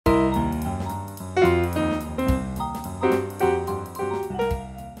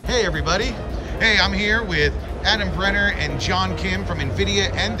everybody. Hey, I'm here with Adam Brenner and John Kim from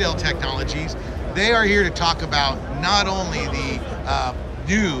Nvidia and Dell Technologies. They are here to talk about not only the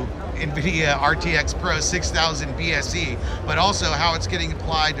new Nvidia RTX Pro 6000 BSE, but also how it's getting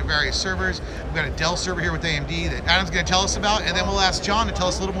applied to various servers. We've got a Dell server here with AMD that Adam's going to tell us about, and then we'll ask John to tell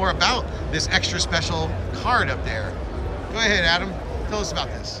us a little more about this extra special card up there. Go ahead, Adam. Tell us about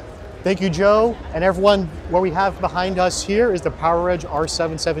this. Thank you, Joe. And everyone, what we have behind us here is the PowerEdge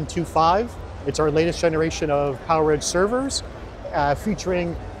R7725. It's our latest generation of PowerEdge servers,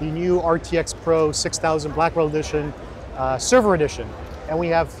 featuring the new RTX Pro 6000 Blackwell Edition Server Edition. And we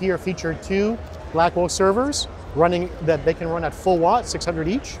have here featured two Blackwell servers running that they can run at full watt, 600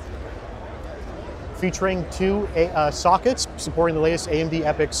 each, featuring two sockets supporting the latest AMD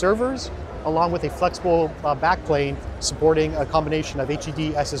EPYC servers, along with a flexible backplane supporting a combination of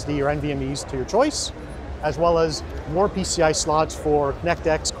HDD, SSD, or NVMe's to your choice, as well as more PCI slots for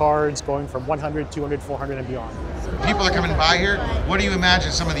ConnectX cards going from 100, 200, 400, and beyond. People are coming by here. What do you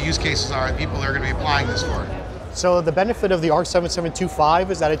imagine some of the use cases are that people are going to be applying this for? So the benefit of the R7725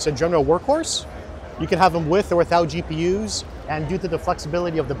 is that it's a general workhorse. You can have them with or without GPUs, and due to the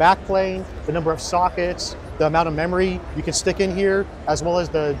flexibility of the backplane, the number of sockets, the amount of memory you can stick in here, as well as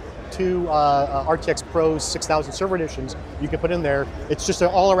the two RTX Pro 6000 server editions you can put in there. It's just an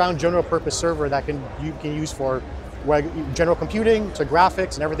all-around general purpose server that you can use for general computing to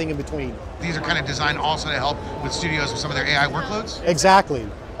graphics and everything in between. These are kind of designed also to help with studios with some of their AI workloads? Exactly.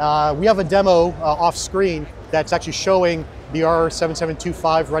 We have a demo off screen that's actually showing the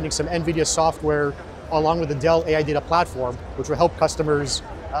R7725 running some Nvidia software along with the Dell AI data platform, which will help customers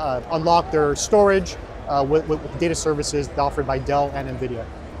unlock their storage with data services offered by Dell and Nvidia.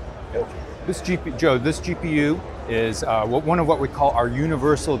 This GPU is one of what we call our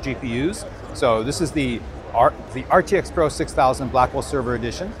universal GPUs. So this is the RTX Pro 6000 Blackwell Server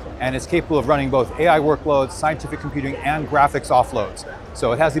Edition, and it's capable of running both AI workloads, scientific computing, and graphics offloads.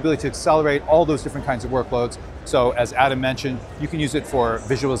 So it has the ability to accelerate all those different kinds of workloads. So as Adam mentioned, you can use it for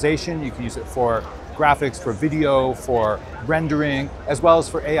visualization, you can use it for graphics, for video, for rendering, as well as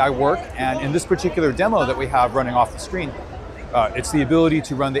for AI work. And in this particular demo that we have running off the screen, it's the ability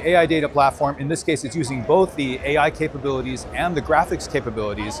to run the AI data platform. In this case, it's using both the AI capabilities and the graphics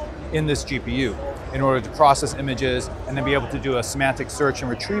capabilities in this GPU in order to process images and then be able to do a semantic search and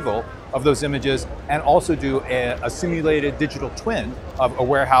retrieval of those images, and also do a simulated digital twin of a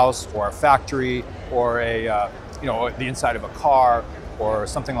warehouse or a factory or the inside of a car or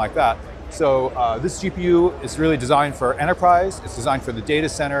something like that. So this GPU is really designed for enterprise. It's designed for the data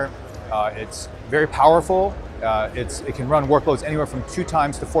center. It's very powerful. It can run workloads anywhere from 2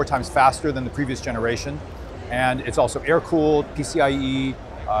 times to 4 times faster than the previous generation. And it's also air-cooled, PCIe,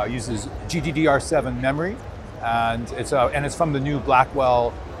 uses GDDR7 memory, and it's from the new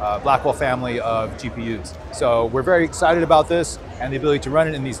Blackwell family of GPUs. So we're very excited about this and the ability to run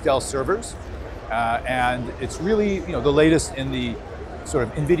it in these Dell servers. And it's really the latest in the sort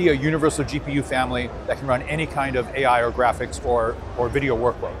of Nvidia universal GPU family that can run any kind of AI or graphics or video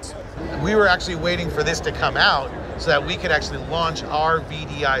workloads. We were actually waiting for this to come out so that we could actually launch our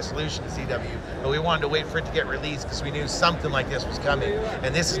VDI solution to CW, but we wanted to wait for it to get released because we knew something like this was coming,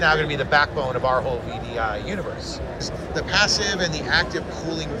 and this is now going to be the backbone of our whole VDI universe. The passive and the active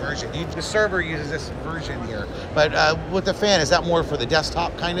cooling version, the server uses this version here, but with the fan, is that more for the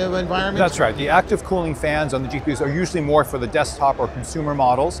desktop kind of environment? That's right. The active cooling fans on the GPUs are usually more for the desktop or consumer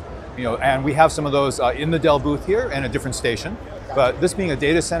models, and we have some of those in the Dell booth here and a different station. But this being a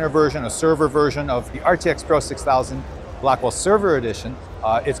data center version, a server version of the RTX Pro 6000 Blackwell Server Edition,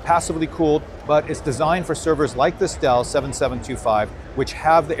 it's passively cooled, but it's designed for servers like this Dell 7725, which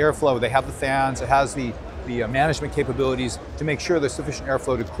have the airflow, they have the fans, it has the management capabilities to make sure there's sufficient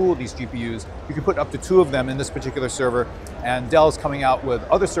airflow to cool these GPUs. You can put up to 2 of them in this particular server, and Dell is coming out with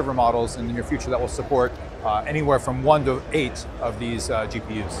other server models in the near future that will support anywhere from 1 to 8 of these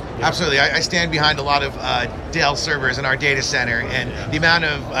GPUs. Absolutely, I stand behind a lot of Dell servers in our data center, and the amount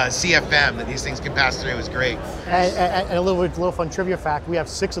of CFM that these things can pass through is great. And a little fun trivia fact, we have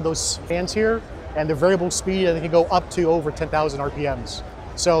 6 of those fans here, and they're variable speed, and they can go up to over 10,000 RPMs.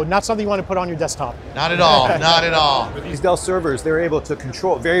 So not something you want to put on your desktop. Not at all, not at all. With these Dell servers, they're able to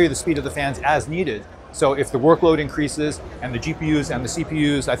vary the speed of the fans as needed. So if the workload increases and the GPUs and the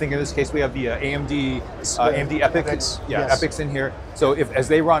CPUs, I think in this case we have the AMD EPYC, EPYCs in here. So as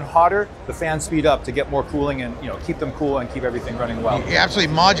they run hotter, the fans speed up to get more cooling and keep them cool and keep everything running well. Yeah,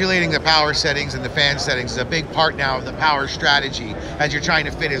 absolutely. Modulating the power settings and the fan settings is a big part now of the power strategy as you're trying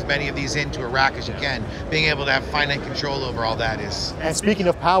to fit as many of these into a rack as you can. Being able to have finite control over all that is. And speaking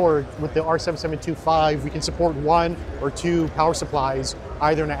of power, with the R7725, we can support 1 or 2 power supplies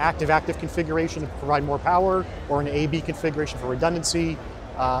either in an active-active configuration to provide more power, or in an AB configuration for redundancy.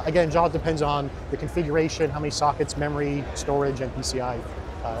 Again, it all depends on the configuration, how many sockets, memory, storage, and PCI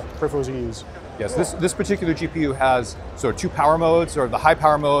peripherals you use. Yes, this particular GPU has sort of two power modes, or the high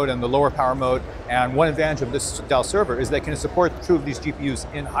power mode and the lower power mode. And one advantage of this Dell server is they can support two of these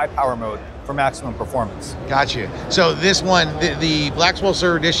GPUs in high power mode for maximum performance. Gotcha. So this one, the Blackwell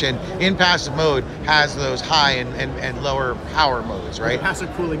Server Edition in passive mode has those high and lower power modes, right? The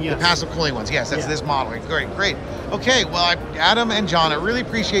passive cooling, yes. The passive cooling ones, yes, that's this model. Great. Okay, well, Adam and John, I really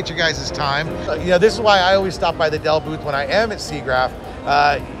appreciate you guys' time. This is why I always stop by the Dell booth when I am at SIGGRAPH.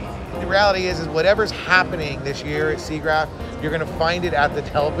 The reality is whatever's happening this year at SIGGRAPH, you're going to find it at the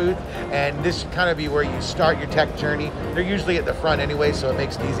Dell booth, and this should kind of be where you start your tech journey. They're usually at the front anyway, so it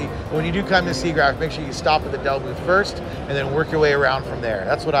makes it easy. But when you do come to SIGGRAPH, make sure you stop at the Dell booth first, and then work your way around from there.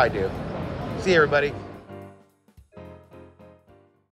 That's what I do. See you, everybody.